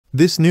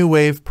This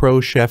Nuwave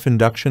Pro Chef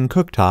Induction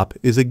Cooktop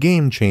is a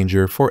game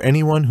changer for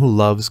anyone who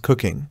loves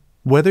cooking.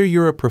 Whether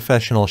you're a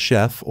professional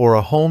chef or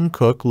a home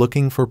cook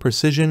looking for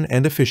precision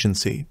and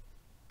efficiency,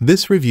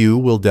 this review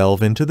will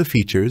delve into the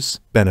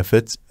features,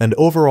 benefits, and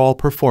overall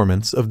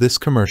performance of this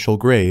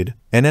commercial-grade,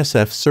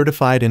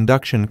 NSF-certified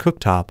induction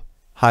cooktop,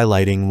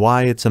 highlighting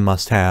why it's a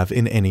must-have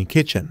in any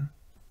kitchen.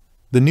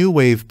 The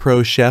Nuwave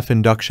Pro Chef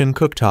Induction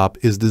Cooktop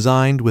is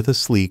designed with a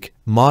sleek,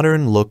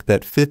 modern look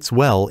that fits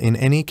well in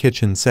any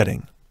kitchen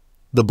setting.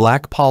 The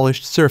black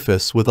polished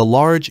surface with a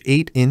large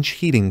 8-inch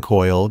heating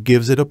coil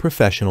gives it a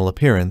professional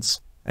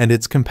appearance, and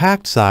its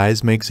compact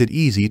size makes it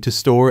easy to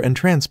store and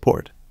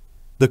transport.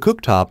 The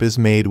cooktop is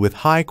made with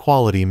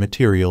high-quality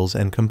materials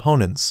and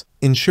components,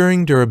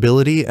 ensuring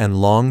durability and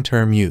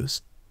long-term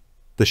use.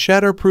 The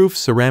shatterproof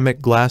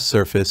ceramic glass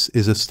surface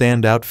is a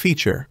standout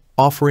feature,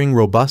 offering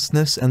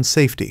robustness and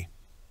safety.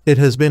 It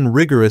has been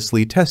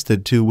rigorously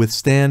tested to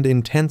withstand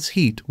intense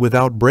heat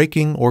without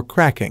breaking or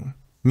cracking,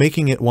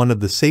 making it one of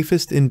the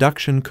safest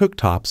induction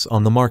cooktops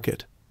on the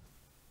market.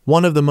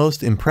 One of the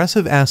most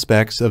impressive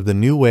aspects of the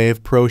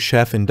Nuwave Pro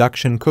Chef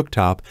Induction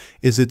Cooktop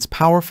is its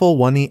powerful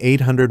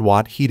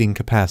 1,800-watt heating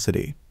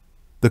capacity.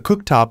 The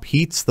cooktop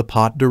heats the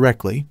pot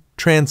directly,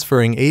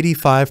 transferring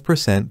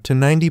 85% to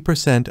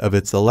 90% of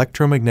its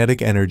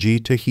electromagnetic energy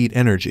to heat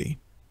energy.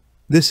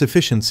 This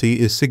efficiency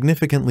is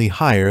significantly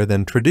higher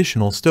than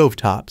traditional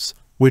stovetops,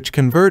 which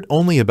convert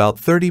only about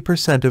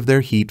 30% of their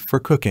heat for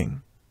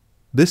cooking.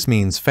 This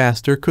means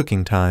faster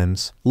cooking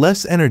times,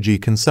 less energy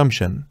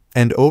consumption,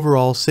 and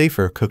overall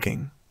safer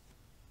cooking.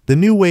 The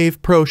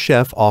Nuwave Pro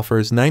Chef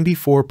offers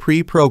 94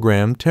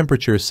 pre-programmed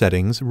temperature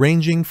settings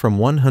ranging from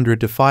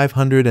 100 to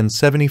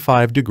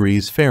 575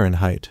 degrees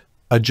Fahrenheit,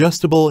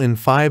 adjustable in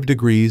 5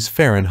 degrees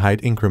Fahrenheit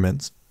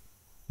increments.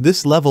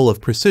 This level of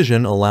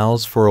precision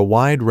allows for a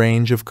wide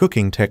range of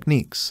cooking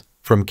techniques,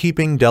 from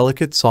keeping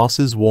delicate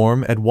sauces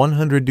warm at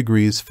 100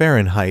 degrees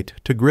Fahrenheit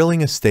to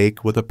grilling a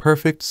steak with a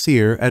perfect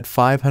sear at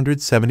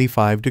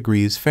 575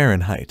 degrees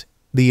Fahrenheit.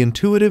 The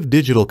intuitive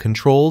digital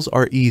controls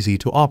are easy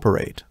to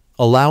operate,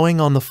 allowing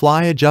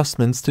on-the-fly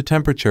adjustments to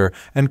temperature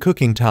and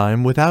cooking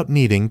time without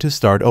needing to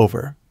start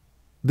over.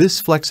 This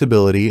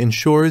flexibility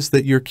ensures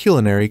that your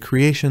culinary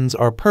creations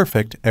are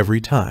perfect every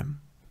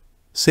time.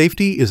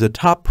 Safety is a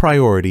top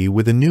priority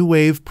with the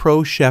Nuwave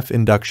Pro Chef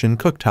Induction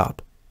Cooktop.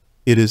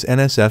 It is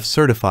NSF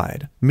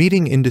certified,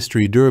 meeting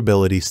industry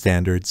durability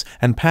standards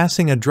and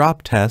passing a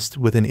drop test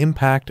with an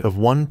impact of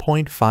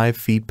 1.5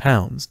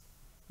 feet-pounds.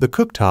 The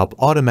cooktop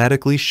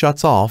automatically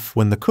shuts off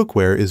when the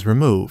cookware is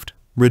removed,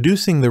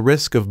 reducing the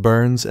risk of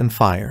burns and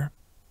fire.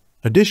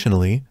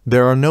 Additionally,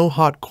 there are no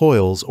hot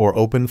coils or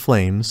open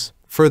flames,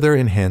 further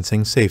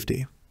enhancing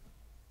safety.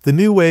 The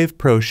Nuwave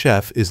Pro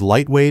Chef is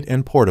lightweight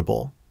and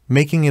portable,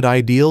 making it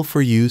ideal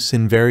for use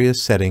in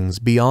various settings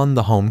beyond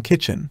the home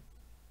kitchen.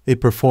 It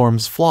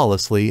performs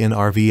flawlessly in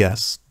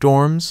RVs,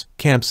 dorms,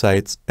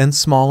 campsites, and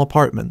small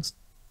apartments.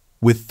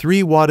 With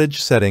 3 wattage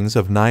settings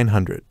of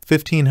 900,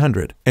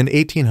 1500, and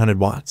 1800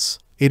 watts,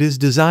 it is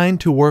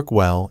designed to work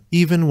well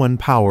even when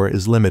power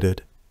is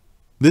limited.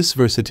 This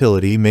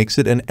versatility makes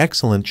it an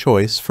excellent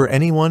choice for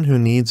anyone who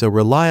needs a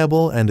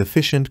reliable and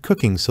efficient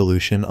cooking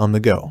solution on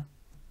the go.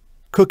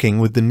 Cooking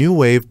with the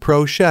Nuwave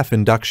Pro Chef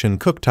Induction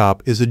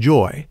Cooktop is a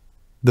joy.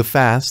 The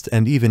fast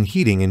and even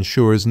heating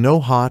ensures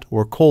no hot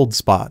or cold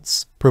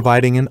spots,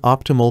 providing an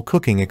optimal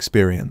cooking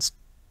experience.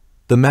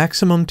 The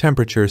maximum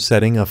temperature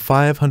setting of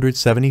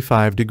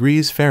 575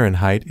 degrees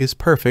Fahrenheit is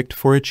perfect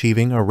for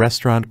achieving a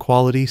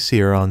restaurant-quality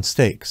sear on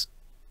steaks.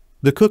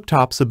 The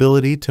cooktop's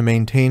ability to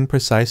maintain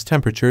precise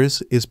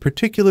temperatures is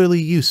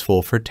particularly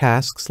useful for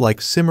tasks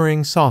like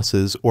simmering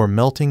sauces or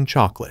melting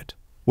chocolate,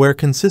 where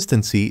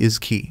consistency is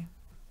key.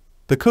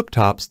 The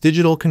cooktop's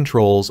digital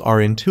controls are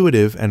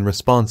intuitive and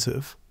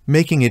responsive,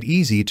 making it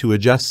easy to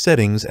adjust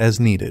settings as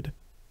needed.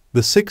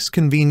 The 6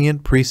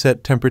 convenient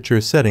preset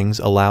temperature settings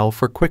allow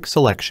for quick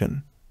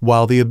selection,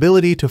 while the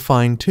ability to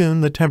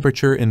fine-tune the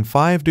temperature in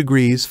 5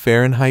 degrees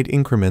Fahrenheit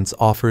increments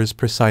offers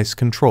precise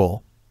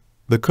control.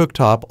 The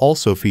cooktop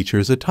also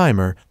features a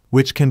timer,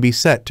 which can be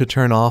set to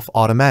turn off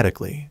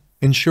automatically,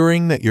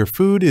 ensuring that your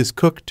food is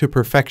cooked to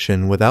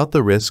perfection without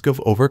the risk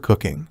of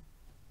overcooking.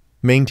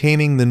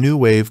 Maintaining the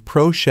Nuwave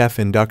Pro Chef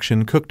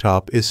Induction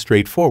Cooktop is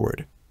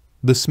straightforward.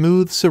 The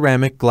smooth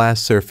ceramic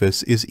glass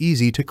surface is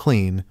easy to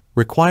clean,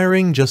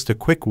 requiring just a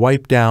quick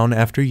wipe down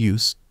after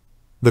use.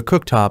 The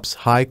cooktop's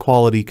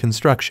high-quality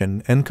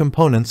construction and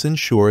components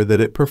ensure that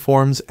it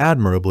performs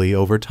admirably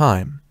over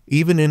time,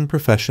 even in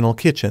professional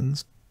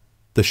kitchens.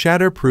 The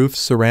shatterproof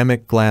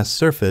ceramic glass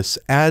surface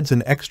adds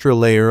an extra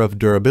layer of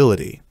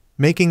durability,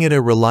 making it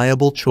a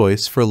reliable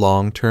choice for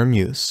long-term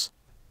use.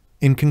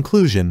 In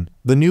conclusion,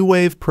 the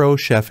Nuwave Pro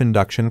Chef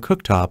Induction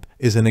Cooktop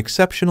is an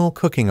exceptional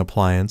cooking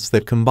appliance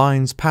that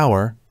combines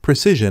power,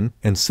 precision,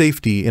 and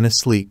safety in a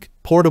sleek,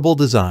 portable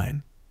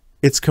design.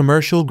 Its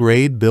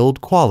commercial-grade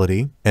build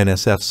quality,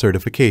 NSF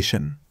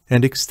certification,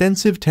 and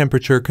extensive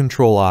temperature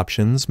control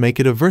options make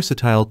it a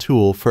versatile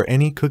tool for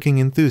any cooking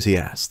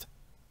enthusiast.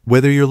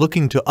 Whether you're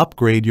looking to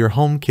upgrade your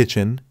home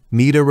kitchen,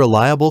 Need a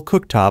reliable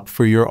cooktop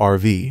for your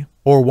RV,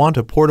 or want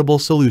a portable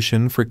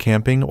solution for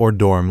camping or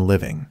dorm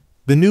living?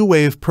 The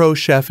Nuwave Pro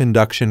Chef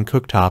Induction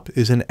Cooktop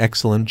is an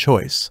excellent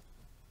choice.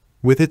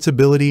 With its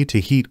ability to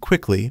heat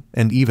quickly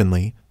and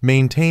evenly,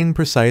 maintain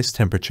precise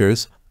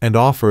temperatures, and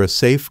offer a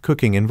safe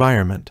cooking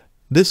environment,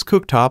 this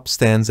cooktop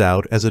stands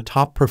out as a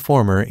top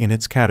performer in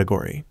its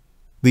category.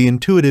 The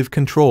intuitive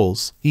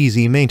controls,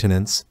 easy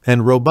maintenance,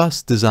 and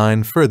robust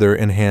design further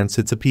enhance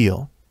its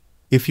appeal.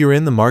 If you're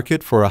in the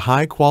market for a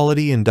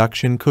high-quality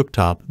induction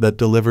cooktop that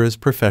delivers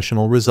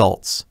professional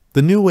results,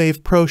 the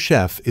Nuwave Pro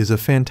Chef is a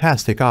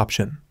fantastic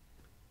option.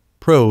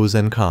 Pros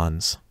and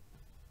cons.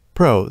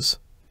 Pros: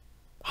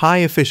 high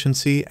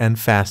efficiency and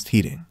fast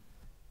heating.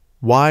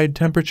 Wide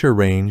temperature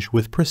range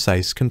with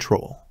precise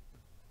control.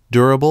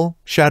 Durable,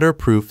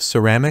 shatter-proof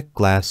ceramic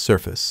glass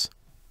surface.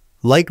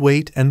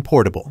 Lightweight and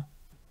portable.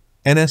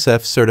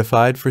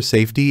 NSF-certified for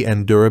safety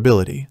and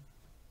durability.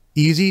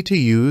 Easy to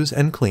use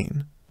and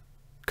clean.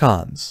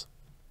 Cons: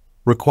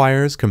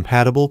 requires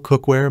compatible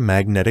cookware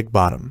magnetic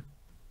bottom.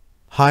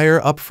 Higher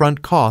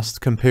upfront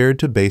cost compared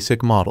to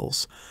basic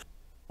models.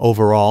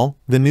 Overall,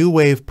 the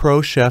Nuwave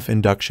Pro Chef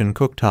Induction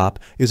Cooktop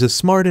is a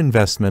smart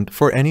investment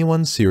for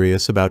anyone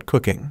serious about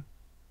cooking.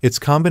 Its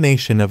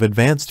combination of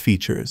advanced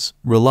features,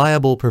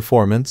 reliable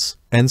performance,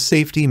 and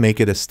safety make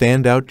it a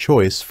standout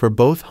choice for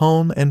both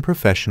home and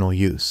professional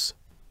use.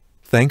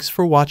 Thanks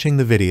for watching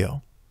the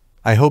video.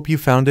 I hope you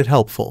found it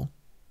helpful.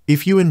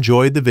 If you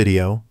enjoyed the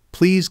video,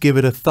 please give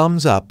it a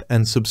thumbs up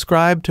and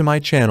subscribe to my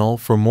channel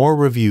for more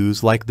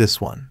reviews like this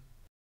one.